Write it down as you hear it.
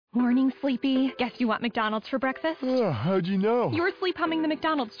Morning, Sleepy. Guess you want McDonald's for breakfast? Oh, how'd you know? You were sleep humming the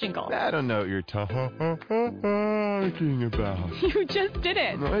McDonald's jingle. I don't know what you're talking about. You just did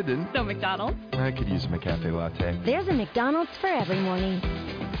it. No, I didn't. So McDonald's? I could use my cafe latte. There's a McDonald's for every morning.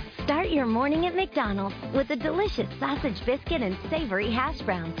 Start your morning at McDonald's with a delicious sausage biscuit and savory hash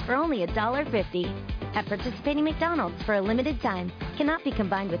browns for only $1.50. At participating McDonald's for a limited time. Cannot be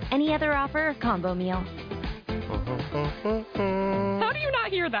combined with any other offer or combo meal. How do you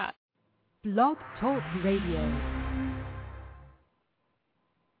not hear that? Blog Talk Radio.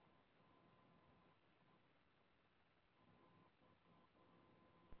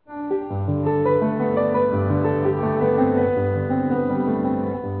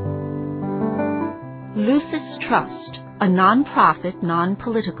 Lucis Trust, a non-profit,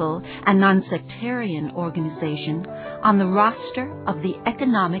 non-political, and non-sectarian organization on the roster of the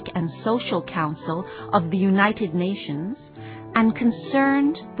Economic and Social Council of the United Nations, and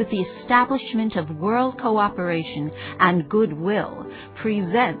concerned with the establishment of world cooperation and goodwill,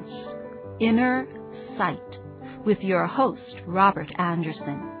 presents Inner Sight with your host, Robert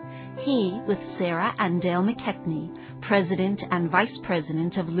Anderson. He, with Sarah and Dale McKechnie, President and Vice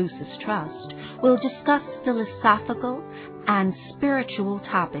President of Lucis Trust, will discuss philosophical and spiritual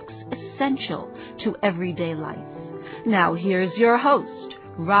topics essential to everyday life. Now here's your host,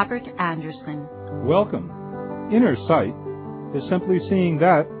 Robert Anderson. Welcome. Inner sight is simply seeing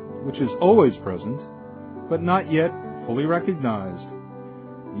that which is always present, but not yet fully recognized.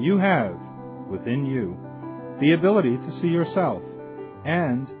 You have, within you, the ability to see yourself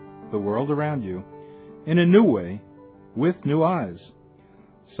and the world around you in a new way, with new eyes.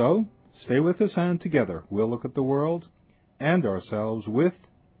 So, stay with us, and together we'll look at the world and ourselves with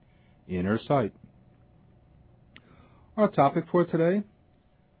inner sight. Our topic for today,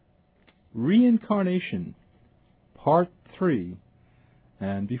 Reincarnation, Part 3.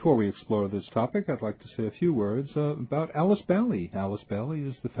 And before we explore this topic, I'd like to say a few words about Alice Bailey. Alice Bailey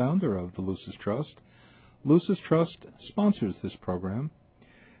is the founder of the Lucis Trust. Lucis Trust sponsors this program.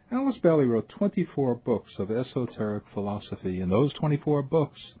 Alice Bailey wrote 24 books of esoteric philosophy, and those 24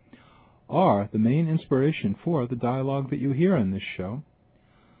 books are the main inspiration for the dialogue that you hear in this show.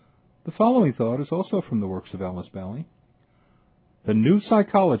 The following thought is also from the works of Alice Bailey. The new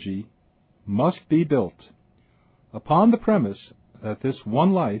psychology must be built upon the premise that this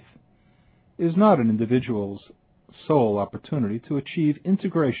one life is not an individual's sole opportunity to achieve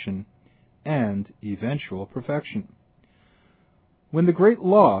integration and eventual perfection. When the great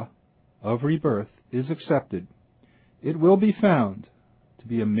law of rebirth is accepted, it will be found to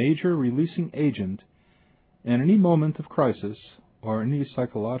be a major releasing agent in any moment of crisis or any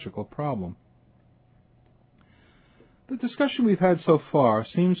psychological problem. The discussion we've had so far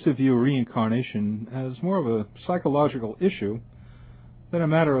seems to view reincarnation as more of a psychological issue than a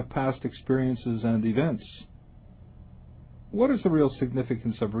matter of past experiences and events. What is the real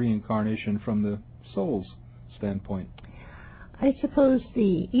significance of reincarnation from the soul's standpoint? I suppose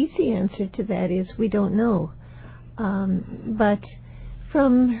the easy answer to that is we don't know. But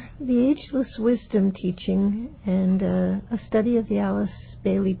from the Ageless Wisdom teaching and a study of the Alice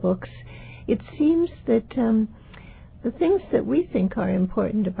Bailey books, it seems that the things that we think are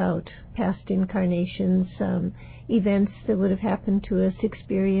important about past incarnations, events that would have happened to us,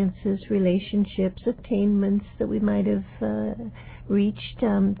 experiences, relationships, attainments that we might have reached,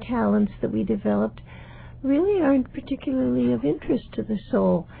 talents that we developed, really aren't particularly of interest to the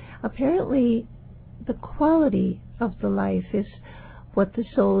soul. Apparently, the quality of the life is what the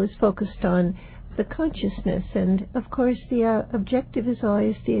soul is focused on, the consciousness. And, of course, the objective is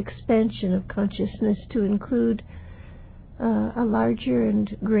always the expansion of consciousness to include a larger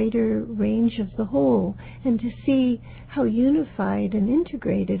and greater range of the whole, and to see how unified and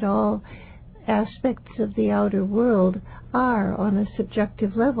integrated all aspects of the outer world are on a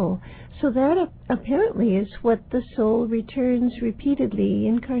subjective level. So that apparently is what the soul returns repeatedly,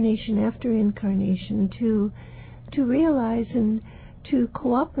 incarnation after incarnation, to realize and to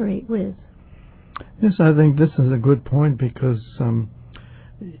cooperate with. Yes, I think this is a good point because,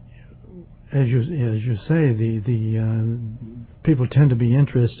 as you say, the people tend to be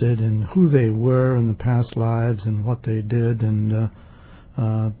interested in who they were in the past lives and what they did, and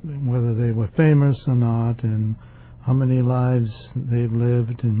whether they were famous or not, and how many lives they've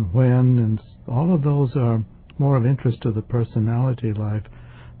lived and when, and all of those are more of interest to the personality life.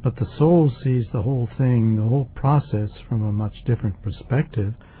 But the soul sees the whole thing, the whole process, from a much different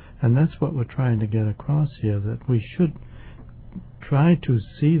perspective, and that's what we're trying to get across here, that we should try to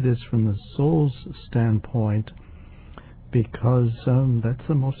see this from the soul's standpoint, because that's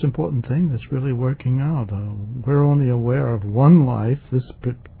the most important thing that's really working out. We're only aware of one life, this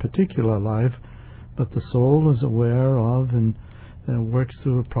particular life, but the soul is aware of and works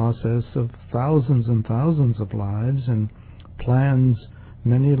through a process of thousands and thousands of lives and plans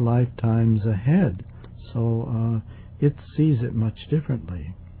many lifetimes ahead. So it sees it much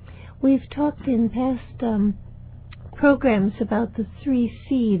differently. We've talked in past programs about the 3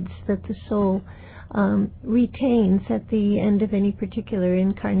 seeds that the soul retains at the end of any particular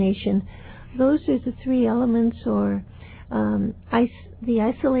incarnation. Those are the 3 elements, or the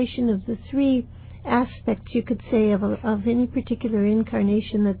isolation of the 3 aspects, you could say, of any particular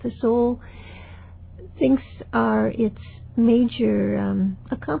incarnation that the soul thinks are its major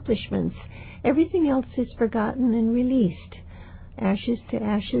accomplishments. Everything else is forgotten and released. Ashes to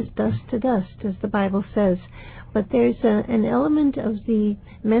ashes, dust to dust, as the Bible says. But there's an element of the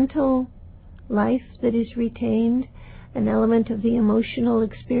mental life that is retained, an element of the emotional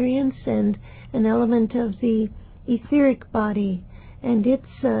experience, and an element of the etheric body and its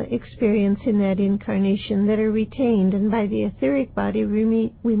experience in that incarnation that are retained. And by the etheric body, we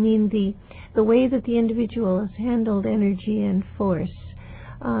mean the way that the individual has handled energy and force.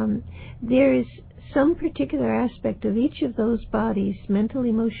 There is some particular aspect of each of those bodies, mental,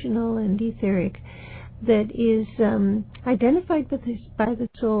 emotional, and etheric, that is identified by the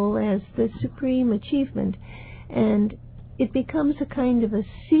soul as the supreme achievement. And it becomes a kind of a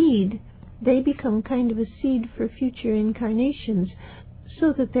seed. They become kind of a seed for future incarnations,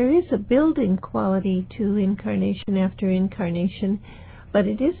 so that there is a building quality to incarnation after incarnation, but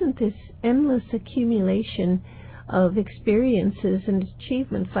it isn't this endless accumulation of experiences and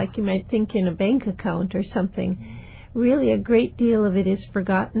achievements like you might think in a bank account or something. Really, a great deal of it is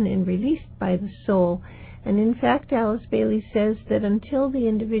forgotten and released by the soul. And in fact, Alice Bailey says that until the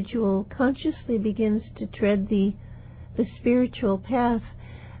individual consciously begins to tread the spiritual path,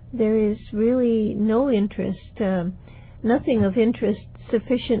 there is really no interest, nothing of interest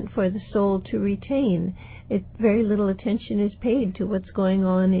sufficient for the soul to retain. Very little attention is paid to what's going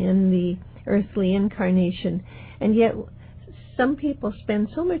on in the earthly incarnation. And yet, some people spend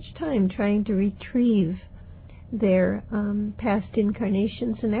so much time trying to retrieve their past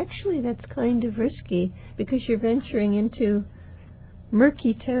incarnations, and actually that's kind of risky because you're venturing into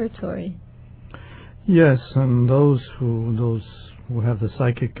murky territory. Yes, and those who have the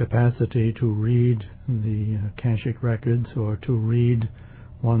psychic capacity to read the Akashic records or to read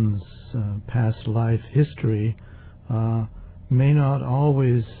one's past life history may not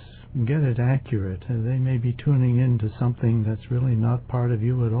always get it accurate. They may be tuning into something that's really not part of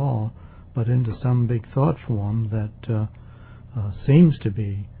you at all, but into some big thought form that seems to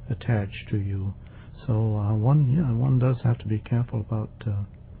be attached to you. So one does have to be careful about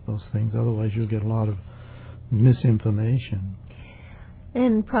those things, otherwise you'll get a lot of misinformation.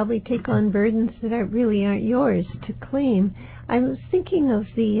 And probably take on burdens that really aren't yours to claim. I was thinking of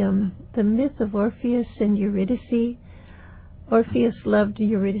the myth of Orpheus and Eurydice. Orpheus loved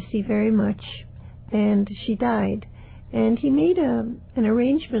Eurydice very much, and she died. And he made an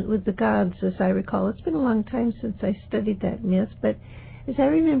arrangement with the gods, as I recall. It's been a long time since I studied that myth, but as I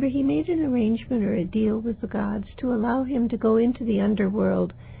remember, he made an arrangement or a deal with the gods to allow him to go into the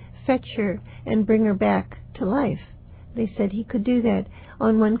underworld, fetch her, and bring her back to life. They said he could do that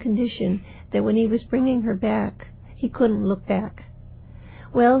on one condition, that when he was bringing her back, he couldn't look back.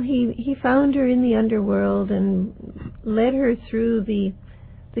 Well, he found her in the underworld and led her through the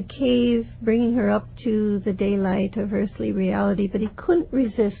cave, bringing her up to the daylight of earthly reality, but he couldn't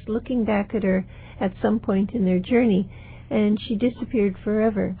resist looking back at her at some point in their journey, and she disappeared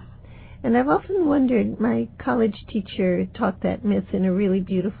forever. And I've often wondered, my college teacher taught that myth in a really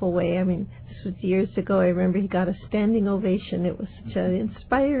beautiful way. I mean, this was years ago. I remember he got a standing ovation. It was such an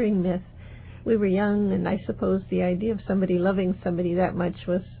inspiring myth. We were young, and I suppose the idea of somebody loving somebody that much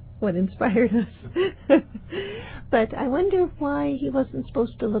was what inspired us. But I wonder why he wasn't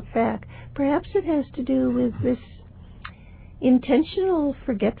supposed to look back. Perhaps it has to do with this intentional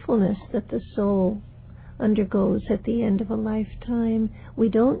forgetfulness that the soul undergoes at the end of a lifetime. We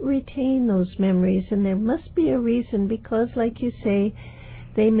don't retain those memories, and there must be a reason, because, like you say,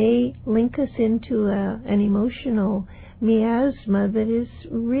 they may link us into an emotional miasma that is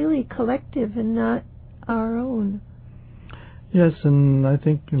really collective and not our own. Yes, and I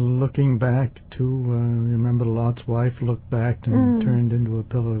think looking back to, remember Lot's wife looked back and turned into a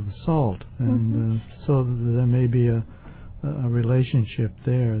pillar of salt, and so there may be a relationship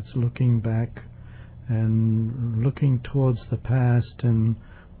there. It's looking back and looking towards the past and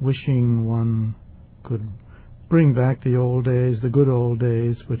wishing one could bring back the old days, the good old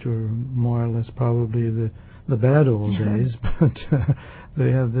days, which were more or less probably the the bad old days, but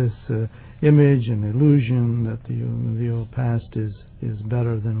they have this image and illusion that the old past is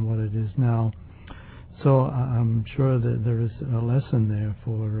better than what it is now. So I'm sure that there is a lesson there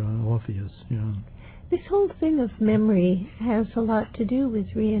for Orpheus. Yeah. This whole thing of memory has a lot to do with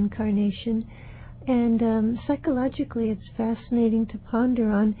reincarnation, and psychologically it's fascinating to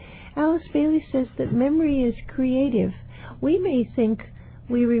ponder on. Alice Bailey says that memory is creative. We may think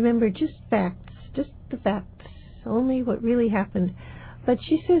we remember just facts, just the facts, only what really happened. But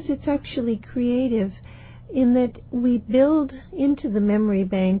she says it's actually creative in that we build into the memory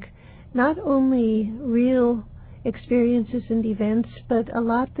bank not only real experiences and events, but a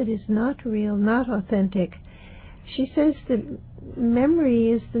lot that is not real, not authentic. She says that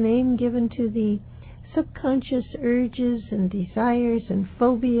memory is the name given to the subconscious urges and desires and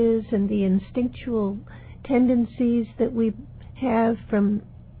phobias and the instinctual tendencies that we have from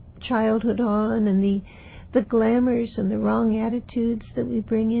childhood on, and the glamours and the wrong attitudes that we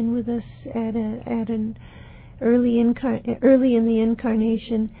bring in with us at an early in the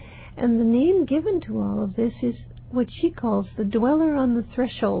incarnation. And the name given to all of this is what she calls the dweller on the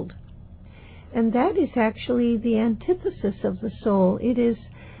threshold. And that is actually the antithesis of the soul. It is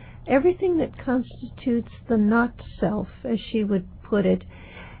everything that constitutes the not self, as she would put it.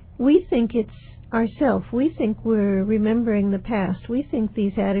 We think it's ourself. We think we're remembering the past. We think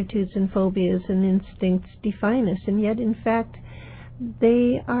these attitudes and phobias and instincts define us, and yet in fact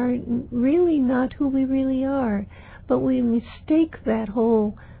they are really not who we really are. But we mistake that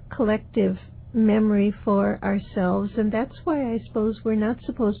whole collective memory for ourselves, and that's why I suppose we're not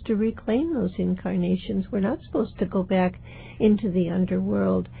supposed to reclaim those incarnations. We're not supposed to go back into the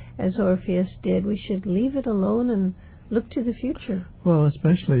underworld as Orpheus did. We should leave it alone and look to the future. Well,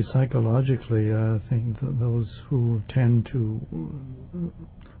 especially psychologically, I think those who tend to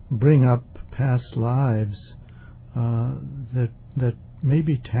bring up past lives that may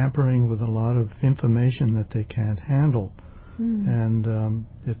be tampering with a lot of information that they can't handle. And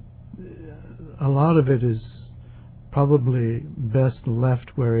a lot of it is probably best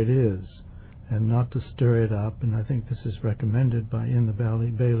left where it is and not to stir it up. And I think this is recommended in the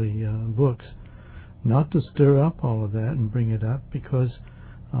Bailey books, not to stir up all of that and bring it up, because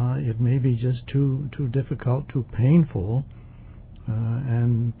it may be just too difficult, too painful,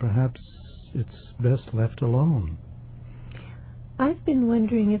 and perhaps it's best left alone. I've been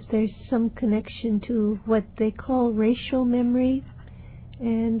wondering if there's some connection to what they call racial memory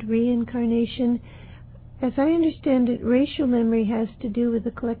and reincarnation. As I understand it, racial memory has to do with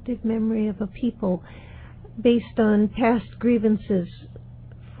the collective memory of a people based on past grievances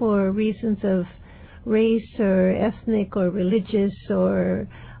for reasons of race or ethnic or religious or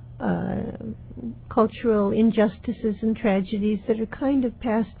cultural injustices and tragedies that are kind of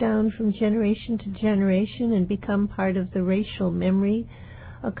passed down from generation to generation and become part of the racial memory,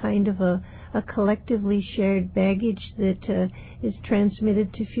 a kind of a collectively shared baggage that is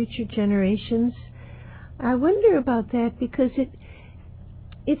transmitted to future generations. I wonder about that because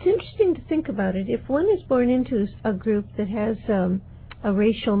it's interesting to think about it. If one is born into a group that has a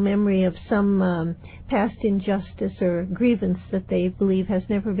racial memory of some past injustice or grievance that they believe has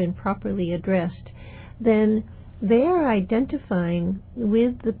never been properly addressed, then they are identifying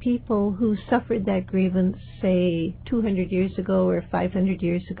with the people who suffered that grievance, say, 200 years ago or 500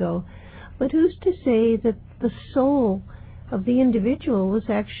 years ago. But who's to say that the soul of the individual was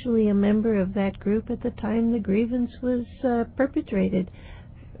actually a member of that group at the time the grievance was perpetrated?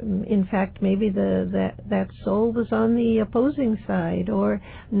 In fact, maybe that soul was on the opposing side or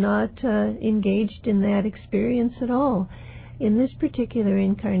not engaged in that experience at all. In this particular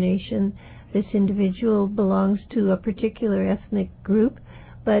incarnation, this individual belongs to a particular ethnic group,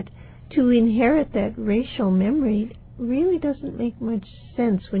 but to inherit that racial memory really doesn't make much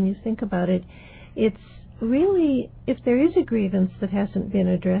sense when you think about it. It's really, if there is a grievance that hasn't been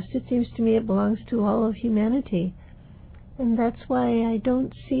addressed, it seems to me it belongs to all of humanity. And that's why I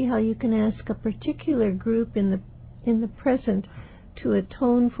don't see how you can ask a particular group in the present to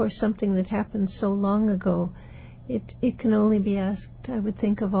atone for something that happened so long ago. It can only be asked, I would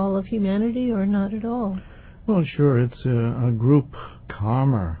think, of all of humanity or not at all. Well, sure, it's a group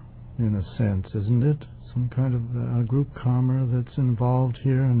karma in a sense, isn't it? Some kind of a group karma that's involved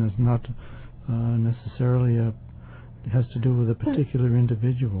here and is not necessarily it has to do with a particular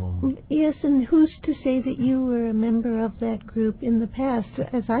individual. Yes, and who's to say that you were a member of that group in the past?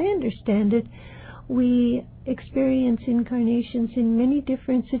 As I understand it, we experience incarnations in many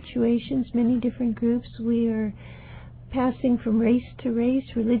different situations, many different groups. We are passing from race to race,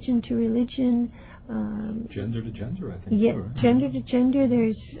 religion to religion, Gender to gender, I think. Yeah, so, right? gender to gender.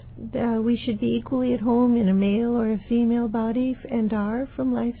 We should be equally at home in a male or a female body, and are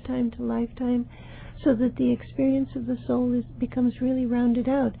from lifetime to lifetime, so that the experience of the soul becomes really rounded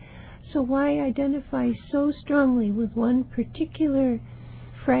out. So why identify so strongly with one particular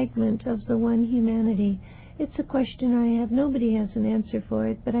fragment of the one humanity? It's a question I have. Nobody has an answer for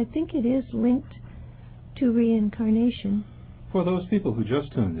it, but I think it is linked to reincarnation. For those people who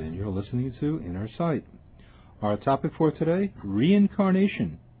just tuned in, you're listening to Inner Sight. Our topic for today,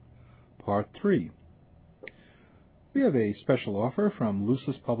 Reincarnation, Part 3. We have a special offer from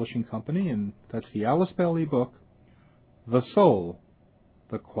Lucis Publishing Company, and that's the Alice Bailey book, The Soul,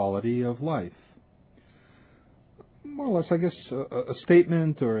 The Quality of Life. More or less, I guess, a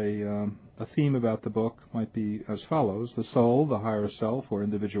statement or a theme about the book might be as follows. The soul, the higher self or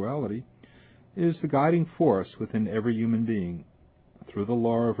individuality, is the guiding force within every human being. Through the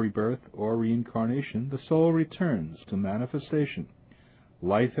law of rebirth or reincarnation, the soul returns to manifestation,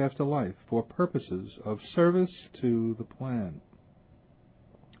 life after life, for purposes of service to the plan.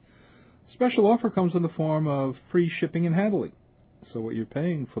 Special offer comes in the form of free shipping and handling. So what you're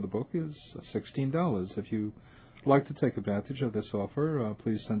paying for the book is $16. If you like to take advantage of this offer,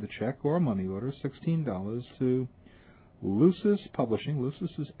 please send a check or a money order, $16, to Lucis Publishing.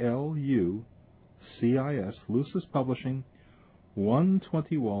 Lucis is L-U-C-I-S, Lucis Publishing,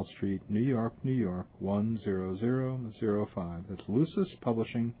 120 Wall Street, New York, New York, 10005. That's Lucis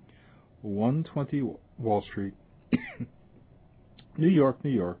Publishing, 120 Wall Street, New York, New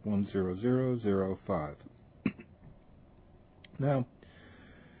York, 10005. Now,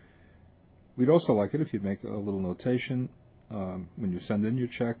 we'd also like it if you'd make a little notation when you send in your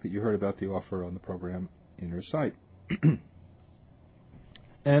check that you heard about the offer on the program Inner Sight.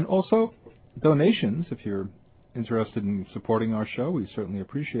 And also, donations, if you're interested in supporting our show, we certainly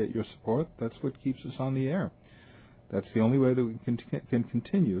appreciate your support. That's what keeps us on the air. That's the only way that we can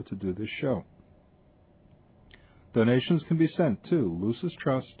continue to do this show. Donations can be sent to Lucis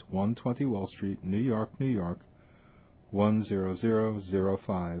Trust, 120 Wall Street, New York, New York,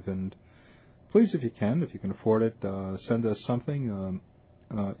 10005. And please, if you can afford it, send us something,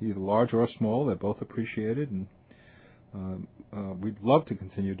 either large or small. They're both appreciated, and we'd love to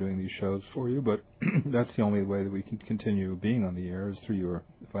continue doing these shows for you, but that's the only way that we can continue being on the air is through your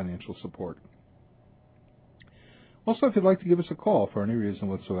financial support. Also, if you'd like to give us a call for any reason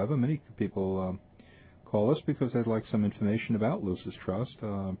whatsoever, many people call us because they'd like some information about Lucis Trust.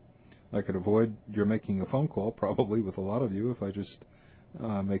 I could avoid your making a phone call, probably, with a lot of you if I just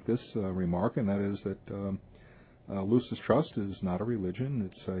make this remark, and that is that Lucis Trust is not a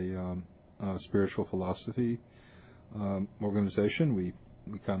religion. It's a spiritual philosophy organization. We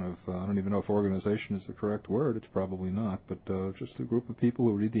kind of, I don't even know if organization is the correct word. It's probably not, but just a group of people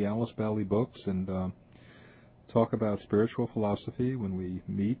who read the Alice Bailey books and talk about spiritual philosophy when we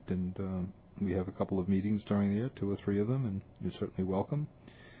meet, and we have a couple of meetings during the year, 2 or 3 of them, and you're certainly welcome.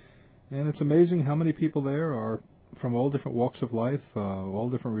 And it's amazing how many people there are from all different walks of life, all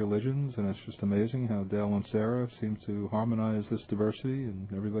different religions, and it's just amazing how Dale and Sarah seem to harmonize this diversity,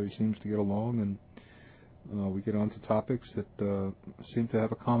 and everybody seems to get along, and we get onto topics that seem to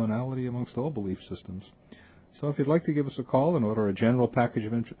have a commonality amongst all belief systems. So if you'd like to give us a call and order a general package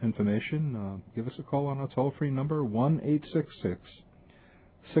of information, give us a call on our toll-free number,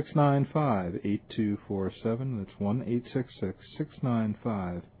 1-866-695-8247. That's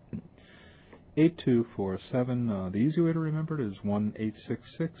 1-866-695-8247. The easy way to remember it is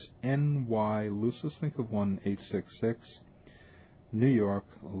 1-866-NY-LUCIS. Think of 1-866 New York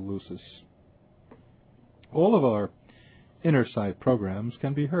Lucis. All of our Inner Sight programs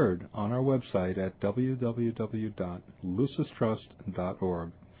can be heard on our website at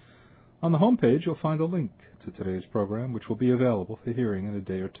www.lucistrust.org. On the homepage, you'll find a link to today's program, which will be available for hearing in a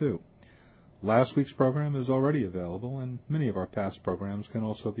day or two. Last week's program is already available, and many of our past programs can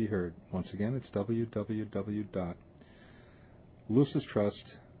also be heard. Once again, it's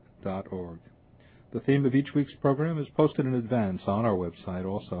www.lucistrust.org. The theme of each week's program is posted in advance on our website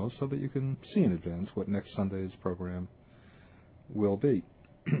also, so that you can see in advance what next Sunday's program will be.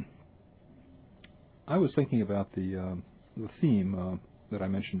 I was thinking about the theme that I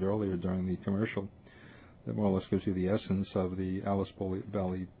mentioned earlier during the commercial that more or less gives you the essence of the Alice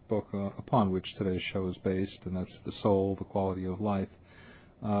Bailey book upon which today's show is based, and that's the soul, the quality of life.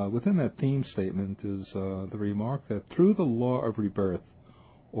 Within that theme statement is the remark that through the law of rebirth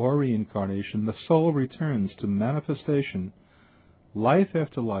or reincarnation, the soul returns to manifestation, life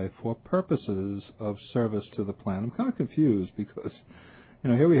after life, for purposes of service to the plan. I'm kind of confused because,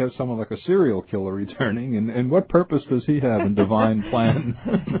 here we have someone like a serial killer returning, and what purpose does he have in divine plan?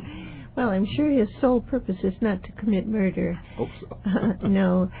 Well, I'm sure his sole purpose is not to commit murder. Hope so.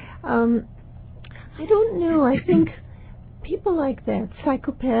 No. I don't know. I think people like that,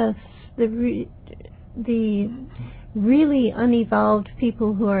 psychopaths, the really unevolved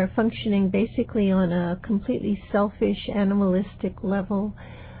people who are functioning basically on a completely selfish, animalistic level,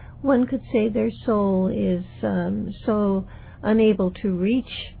 one could say their soul is so unable to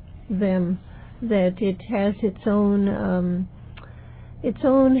reach them that it has its own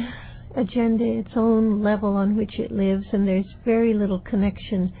agenda, its own level on which it lives, and there's very little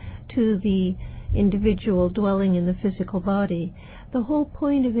connection to the individual dwelling in the physical body. The whole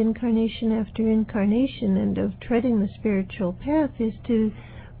point of incarnation after incarnation and of treading the spiritual path is to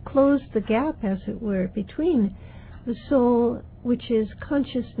close the gap, as it were, between the soul, which is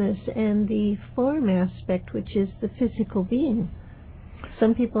consciousness, and the form aspect, which is the physical being.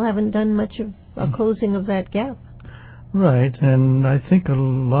 Some people haven't done much of a closing of that gap. Right, and I think a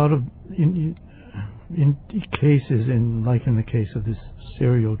lot of in cases, like in the case of this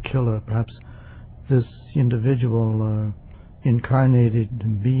serial killer, perhaps this individual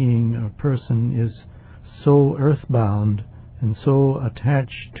incarnated being or person is so earthbound and so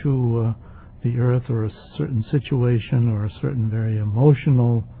attached to the earth or a certain situation or a certain very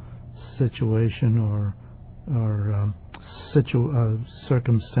emotional situation or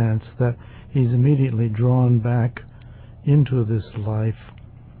circumstance that he's immediately drawn back into this life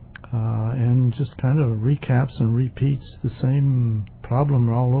and just kind of recaps and repeats the same problem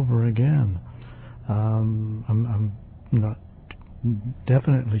all over again. I'm not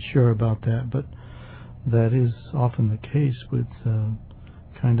definitely sure about that, but that is often the case with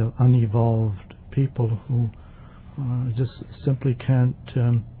kind of unevolved people who just simply can't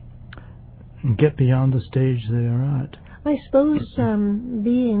get beyond the stage they are at. I suppose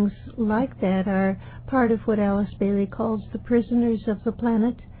beings like that are part of what Alice Bailey calls the prisoners of the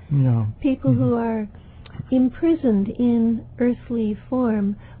planet. Yeah. People who are imprisoned in earthly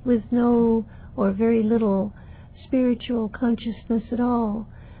form with no or very little spiritual consciousness at all.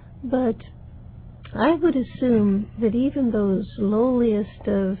 But I would assume that even those lowliest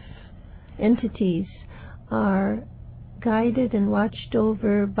of entities are guided and watched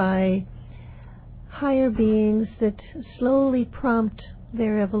over by higher beings that slowly prompt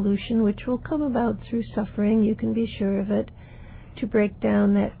their evolution, which will come about through suffering, you can be sure of it, to break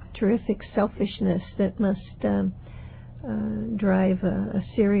down that terrific selfishness that must drive a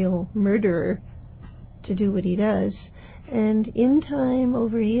serial murderer to do what he does. And in time,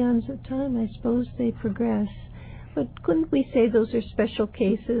 over eons of time, I suppose they progress. But couldn't we say those are special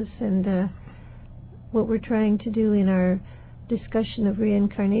cases, and what we're trying to do in our discussion of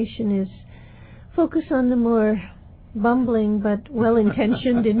reincarnation is focus on the more bumbling but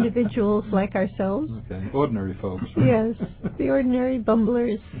well-intentioned individuals like ourselves. Okay, ordinary folks. Right? Yes, the ordinary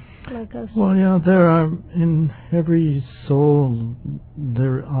bumblers like us. Well, yeah, there are, in every soul,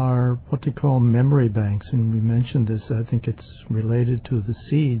 there are what they call memory banks, and we mentioned this. I think it's related to the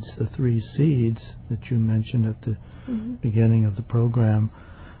seeds, the 3 seeds that you mentioned at the beginning of the program.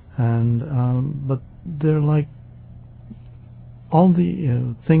 And but they're like all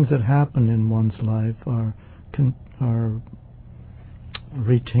the things that happen in one's life are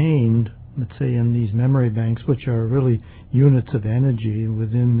retained, let's say, in these memory banks, which are really units of energy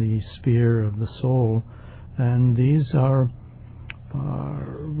within the sphere of the soul, and these are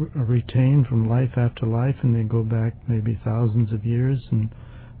retained from life after life, and they go back maybe thousands of years, and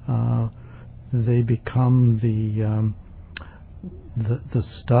they become the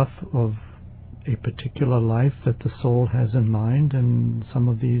stuff of a particular life that the soul has in mind, and some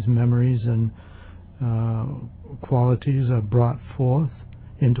of these memories and qualities are brought forth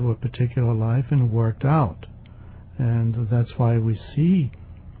into a particular life and worked out. And that's why we see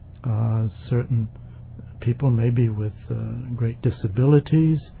certain people maybe with great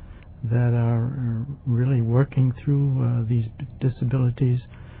disabilities that are really working through these disabilities.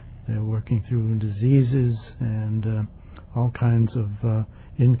 They're working through diseases and all kinds of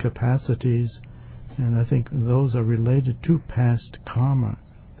incapacities, and I think those are related to past karma.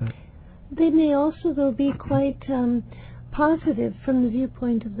 They may also, though, be quite positive from the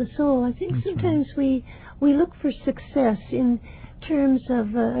viewpoint of the soul. I think sometimes we look for success in terms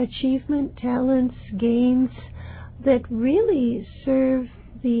of achievement, talents, gains that really serve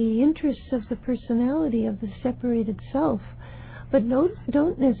the interests of the personality of the separated self, but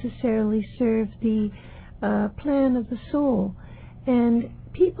don't necessarily serve the plan of the soul. And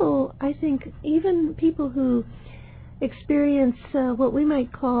people, I think, even people who experience what we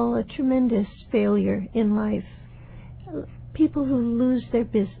might call a tremendous failure in life, people who lose their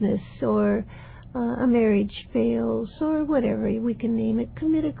business or a marriage fails, or whatever, we can name it,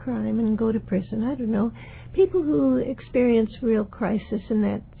 commit a crime and go to prison. I don't know. People who experience real crisis in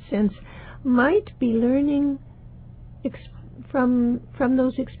that sense might be learning from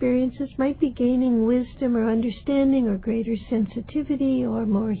those experiences, might be gaining wisdom or understanding or greater sensitivity or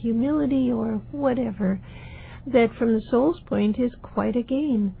more humility or whatever, that from the soul's point is quite a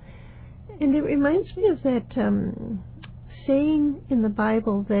gain. And it reminds me of that saying in the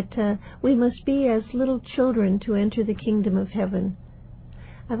Bible that we must be as little children to enter the kingdom of heaven.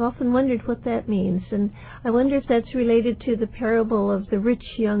 I've often wondered what that means, and I wonder if that's related to the parable of the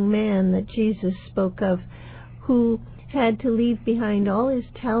rich young man that Jesus spoke of, who had to leave behind all his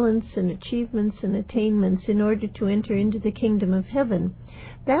talents and achievements and attainments in order to enter into the kingdom of heaven.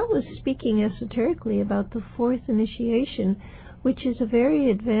 That was speaking esoterically about the fourth initiation, which is a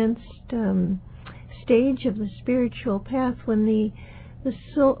very advanced stage of the spiritual path when the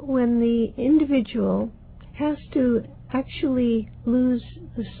individual has to actually lose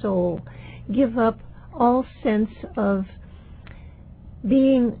the soul, give up all sense of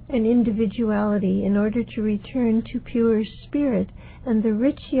being an individuality in order to return to pure spirit. And the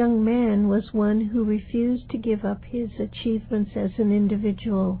rich young man was one who refused to give up his achievements as an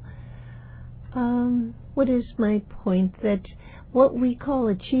individual. What is my point? That what we call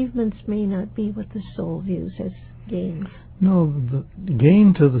achievements may not be what the soul views as gains. No, the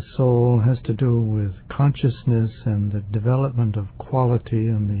gain to the soul has to do with consciousness and the development of quality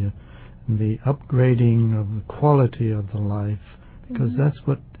and the upgrading of the quality of the life, because that's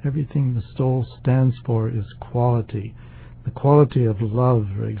what everything the soul stands for, is quality. The quality of love,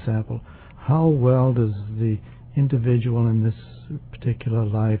 for example. How well does the individual in this particular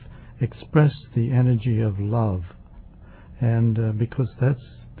life express the energy of love? And because that's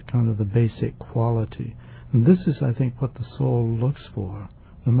kind of the basic quality. And this is, I think, what the soul looks for,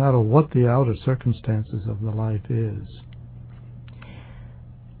 no matter what the outer circumstances of the life is.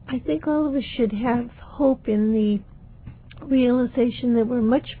 I think all of us should have hope in the realization that we're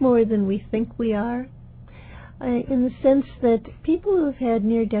much more than we think we are, in the sense that people who have had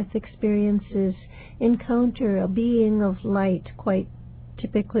near-death experiences encounter a being of light, quite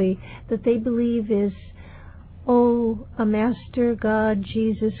typically, that they believe is, a master, God,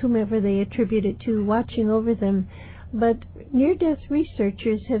 Jesus, whomever they attribute it to, watching over them. But near-death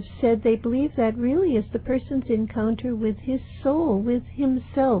researchers have said they believe that really is the person's encounter with his soul, with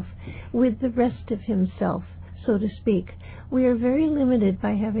himself, with the rest of himself, so to speak. We are very limited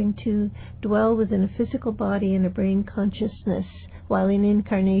by having to dwell within a physical body and a brain consciousness while in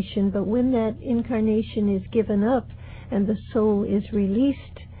incarnation. But when that incarnation is given up and the soul is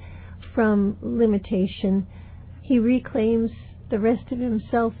released from limitation, he reclaims the rest of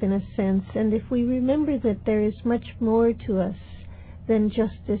himself in a sense. And if we remember that there is much more to us than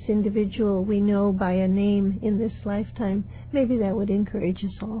just this individual we know by a name in this lifetime, maybe that would encourage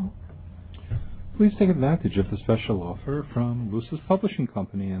us all. Please take advantage of the special offer from Lucis Publishing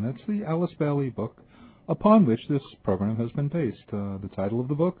Company, and that's the Alice Bailey book upon which this program has been based. The title of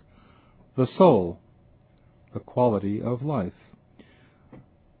the book, The Soul, The Quality of Life.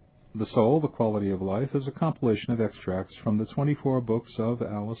 The Soul, The Quality of Life is a compilation of extracts from the 24 books of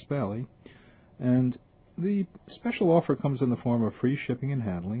Alice Bailey, and the special offer comes in the form of free shipping and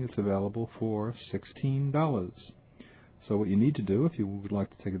handling. It's available for $16. So what you need to do, if you would like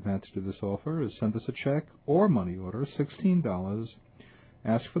to take advantage of this offer, is send us a check or money order, $16.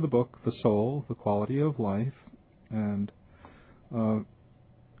 Ask for the book, The Soul, The Quality of Life, and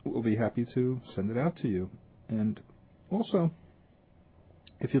we'll be happy to send it out to you. And also,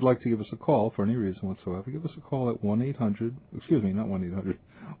 if you'd like to give us a call for any reason whatsoever, give us a call at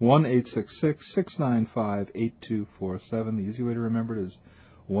 1-800-695-8247. The easy way to remember it is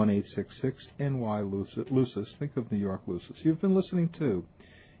 1-866-NY-LUCIS. Think of New York Lucis. You've been listening to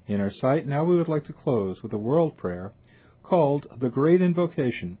Inner Sight. Now we would like to close with a world prayer called The Great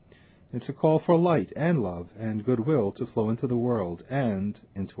Invocation. It's a call for light and love and goodwill to flow into the world and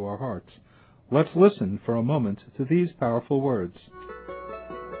into our hearts. Let's listen for a moment to these powerful words.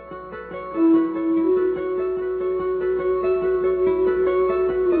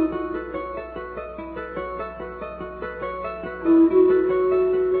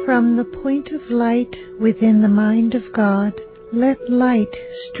 From the point of light within the mind of God, let light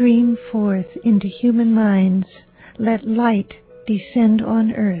stream forth into human minds. Let light descend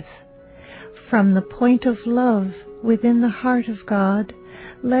on earth. From the point of love within the heart of God,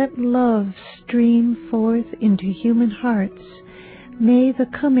 let love stream forth into human hearts. May the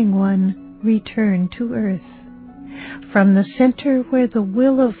coming one return to earth. From the center where the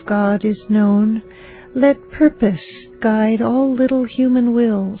will of God is known, let purpose guide all little human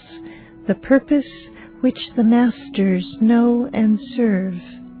wills. the purpose which the masters know and serve.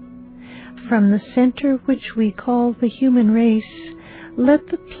 From the center which we call the human race, let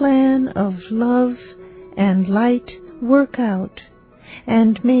the plan of love and light work out,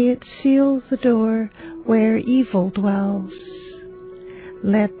 and may it seal the door where evil dwells.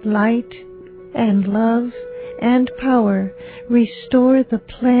 Let light and love and power restore the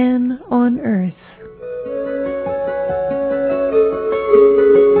plan on earth.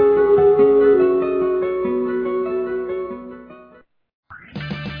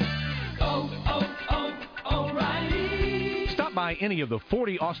 By any of the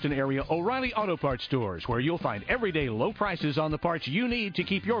 40 Austin area O'Reilly Auto Parts stores, where you'll find everyday low prices on the parts you need to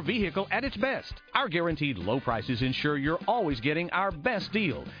keep your vehicle at its best. Our guaranteed low prices ensure you're always getting our best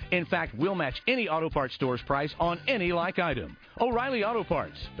deal. In fact, we'll match any auto parts store's price on any like item. O'Reilly Auto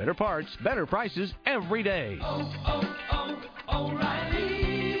Parts. Better parts, better prices every day. O'Reilly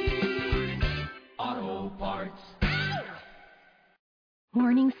Auto Parts.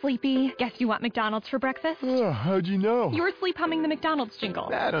 Morning, Sleepy. Guess you want McDonald's for breakfast? Oh, how'd you know? You were sleep humming the McDonald's jingle.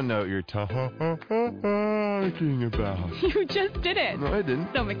 I don't know what you're talking about. You just did it. No, I didn't.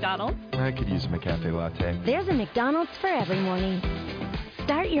 So, McDonald's? I could use a McCafe latte. There's a McDonald's for every morning.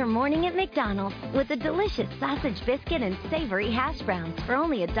 Start your morning at McDonald's with a delicious sausage biscuit and savory hash browns for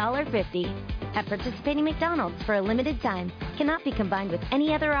only $1.50. At participating McDonald's for a limited time. Cannot be combined with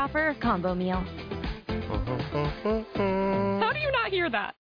any other offer or combo meal. How do you not hear that?